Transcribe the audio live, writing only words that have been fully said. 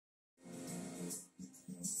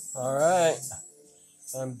All right,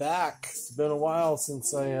 I'm back. It's been a while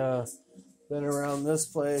since I been around this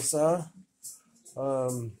place, huh?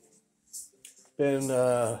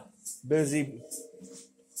 Been busy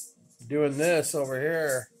doing this over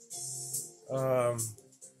here. I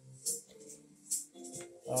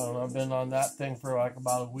don't know, I've been on that thing for like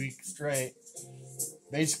about a week straight.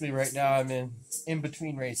 Basically, right now I'm in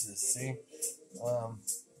between races. See,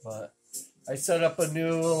 but I set up a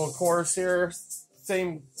new little course here.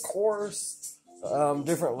 Same course,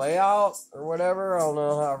 different layout or whatever. I don't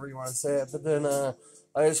know, however you want to say it. But then I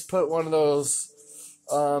just put one of those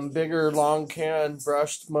bigger long can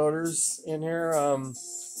brushed motors in here.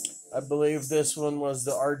 I believe this one was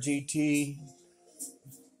the RGT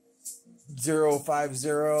 050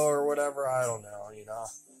 or whatever. I don't know,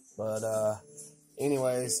 But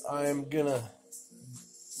anyways, I'm gonna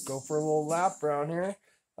go for a little lap around here.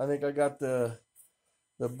 I think I got the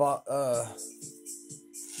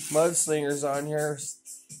MudSlingers on here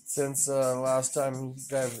since last time you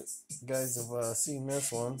guys have seen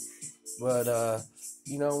this one. But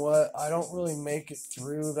you know what? I don't really make it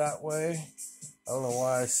through that way. I don't know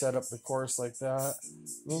why I set up the course like that.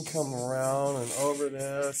 You can come around and over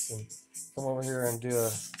this and come over here and do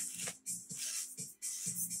a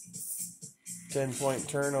 10-point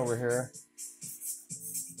turn over here.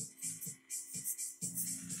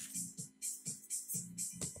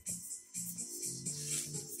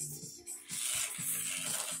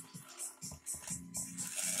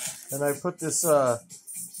 And I put this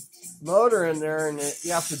motor in there, and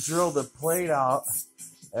you have to drill the plate out.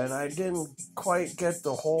 And I didn't quite get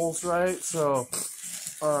the holes right, so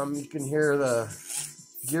you can hear the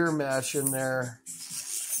gear mesh in there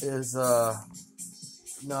is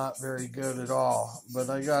not very good at all. But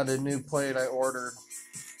I got a new plate I ordered.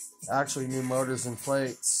 Actually, new motors and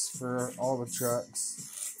plates for all the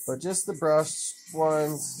trucks. But just the brushed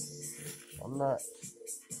ones, I'm not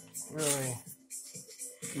really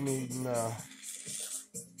needing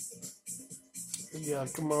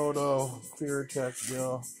Komodo, Clear Tech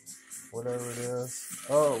deal, whatever it is.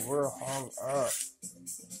 Oh, we're hung up.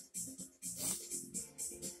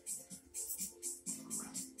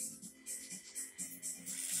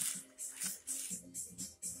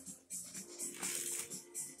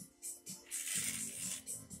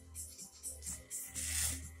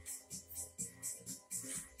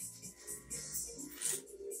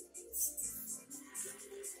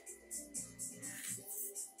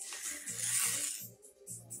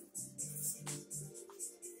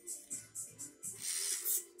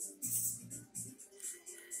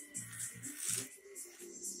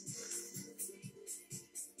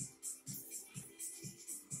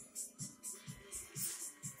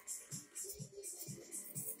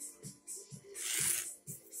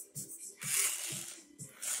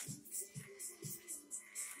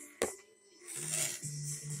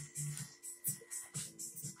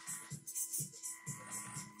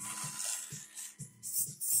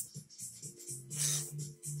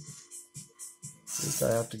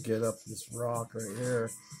 I have to get up this rock right here,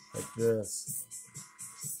 like this.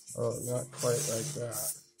 Oh, not quite like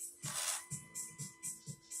that.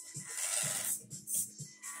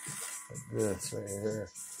 Like this right here.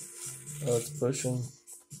 Oh, it's pushing.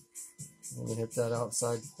 Let me hit that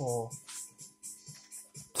outside pole.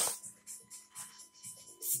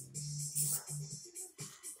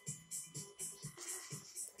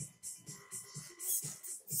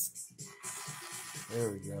 There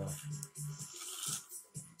we go.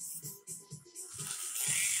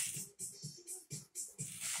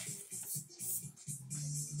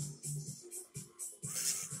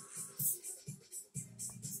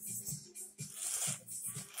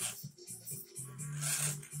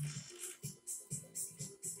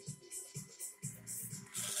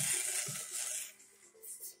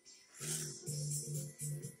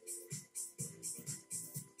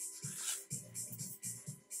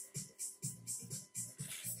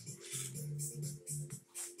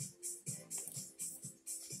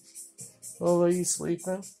 Oh, are you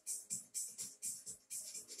sleeping?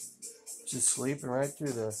 Just sleeping right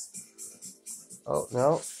through this. Oh,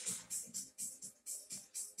 no.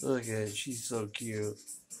 Look at it. She's so cute.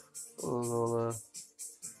 Oh, Lola.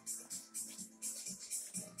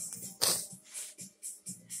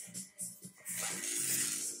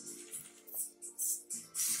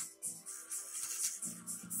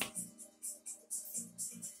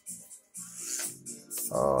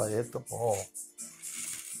 Oh, I hit the ball.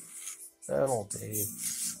 Penalty.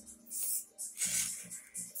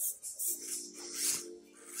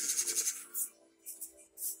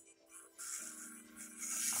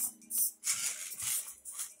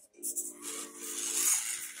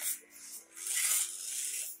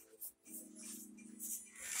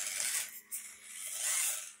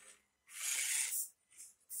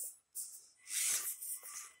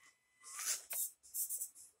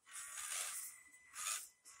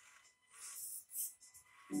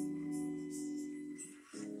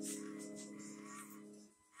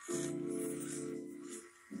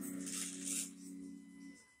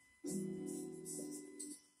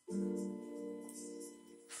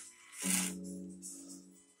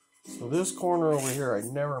 So this corner over here, I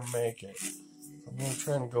never make it. I'm going to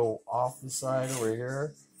try and go off the side over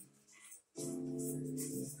here.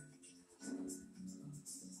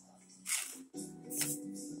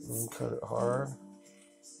 And cut it hard.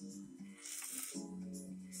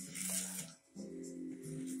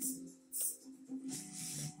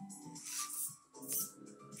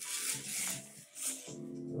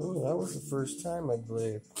 Oh, that was the first time, I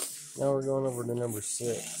believe. Now we're going over to number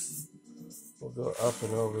 6. We'll go up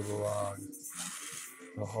and over the log,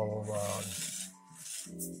 the hollow log.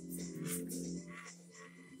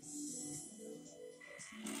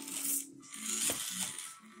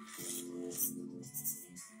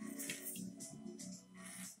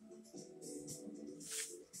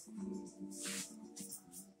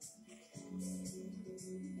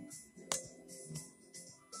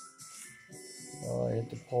 Oh, I hit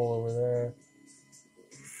the pole over there.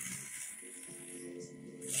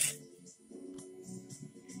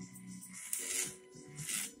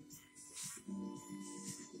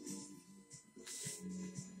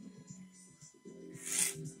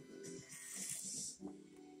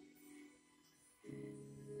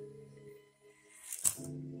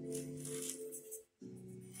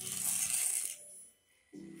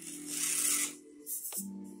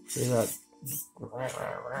 See that? It's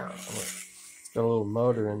got a little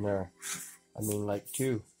motor in there. I mean, like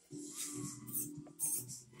 2.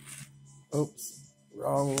 Oops,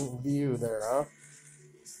 wrong view there, huh?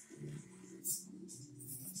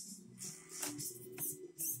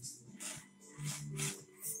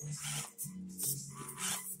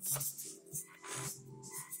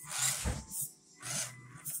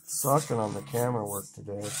 Sucking on the camera work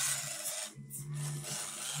today.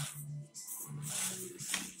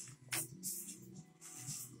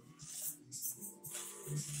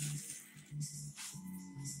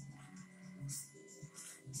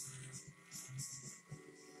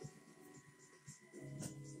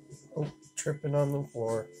 Oh, tripping on the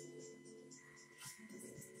floor.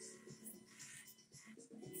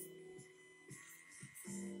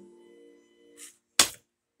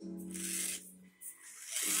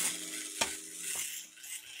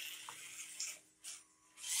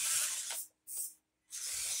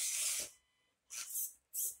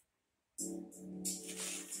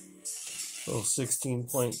 Little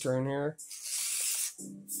 16-point turn here.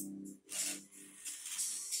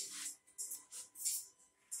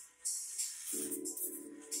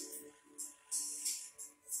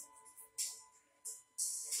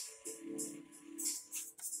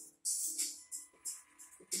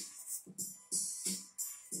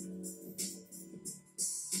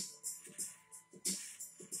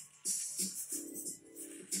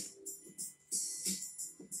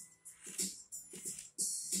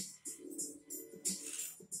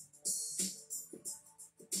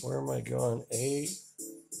 Where am I going? 8?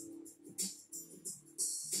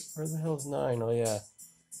 Where the hell's 9? Oh yeah.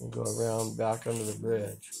 We'll go around back under the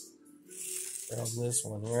bridge. Around this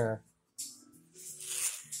one here.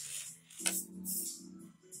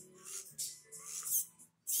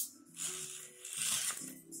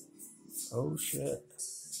 Oh shit.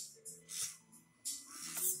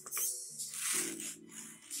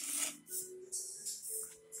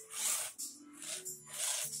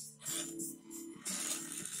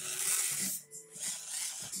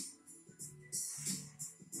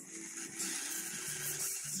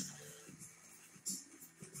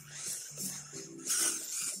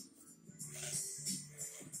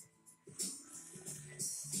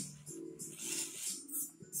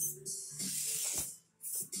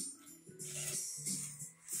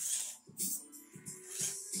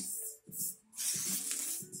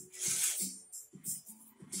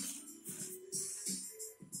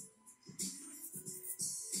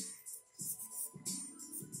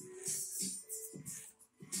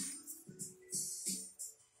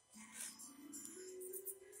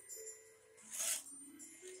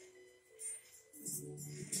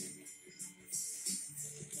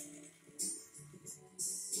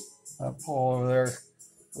 That pole over there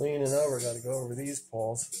leaning over, got to go over these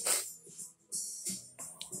poles.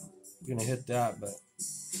 I'm gonna hit that, but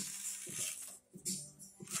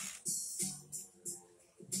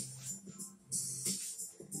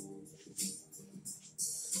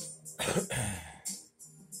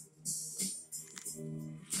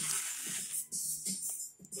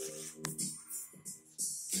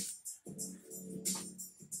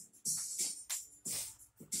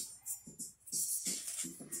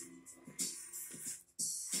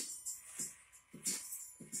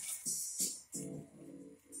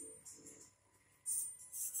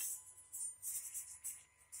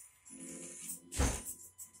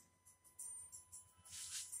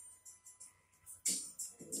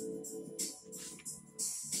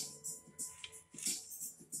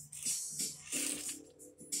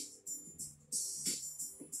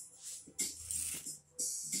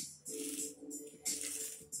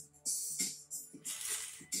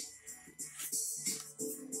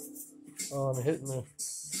Oh, I'm hitting the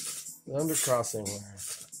undercrossing there.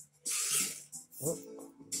 Oh.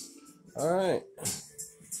 Alright.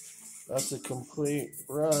 That's a complete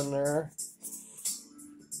run there.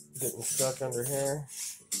 Getting stuck under here.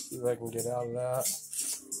 See if I can get out of that.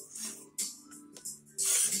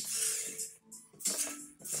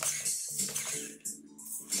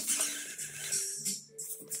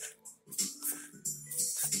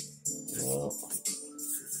 Well,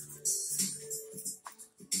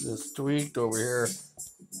 just tweaked over here.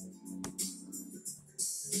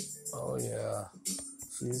 Oh yeah,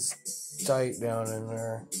 she's tight down in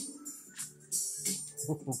there.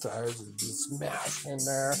 Tires are just smashed in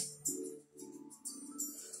there.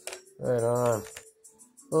 Right on.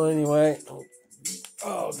 Well, anyway.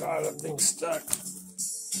 Oh god, that thing's stuck.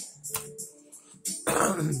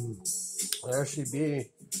 There she be.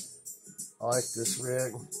 I like this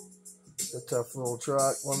rig. It's a tough little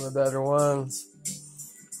truck, one of the better ones.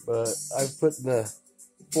 But I've put the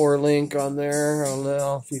 4-link on there. I don't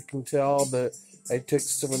know if you can tell, but I took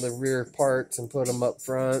some of the rear parts and put them up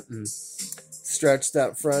front and stretched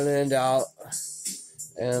that front end out,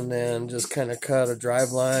 and then just kind of cut a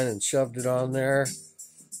drive line and shoved it on there.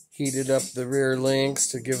 Heated up the rear links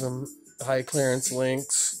to give them high clearance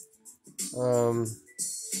links.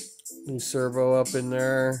 New servo up in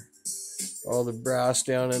there. All the brass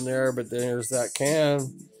down in there, but then there's that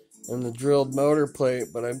can and the drilled motor plate,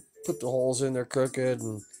 but I put the holes in there crooked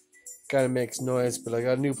and kind of makes noise, but I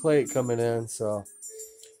got a new plate coming in, so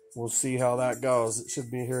we'll see how that goes. It should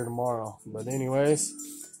be here tomorrow. But anyways,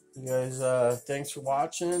 you guys, thanks for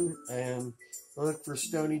watching, and look for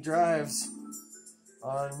Stony Drives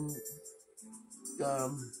on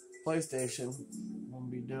PlayStation. We'll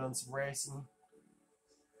be doing some racing,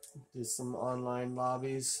 do some online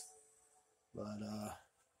lobbies. But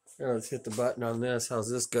here, let's hit the button on this.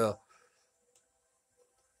 How's this go?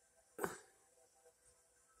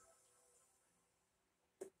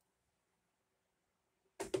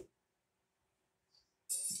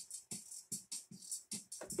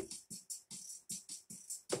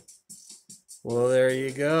 Well, there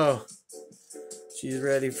you go. She's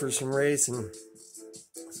ready for some racing.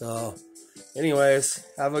 So, anyways,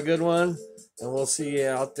 have a good one, and we'll see you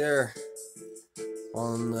out there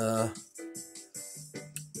on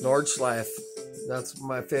Nordschleife. That's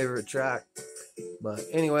my favorite track. But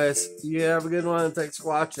anyways, you have a good one, and thanks for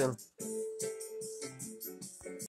watching.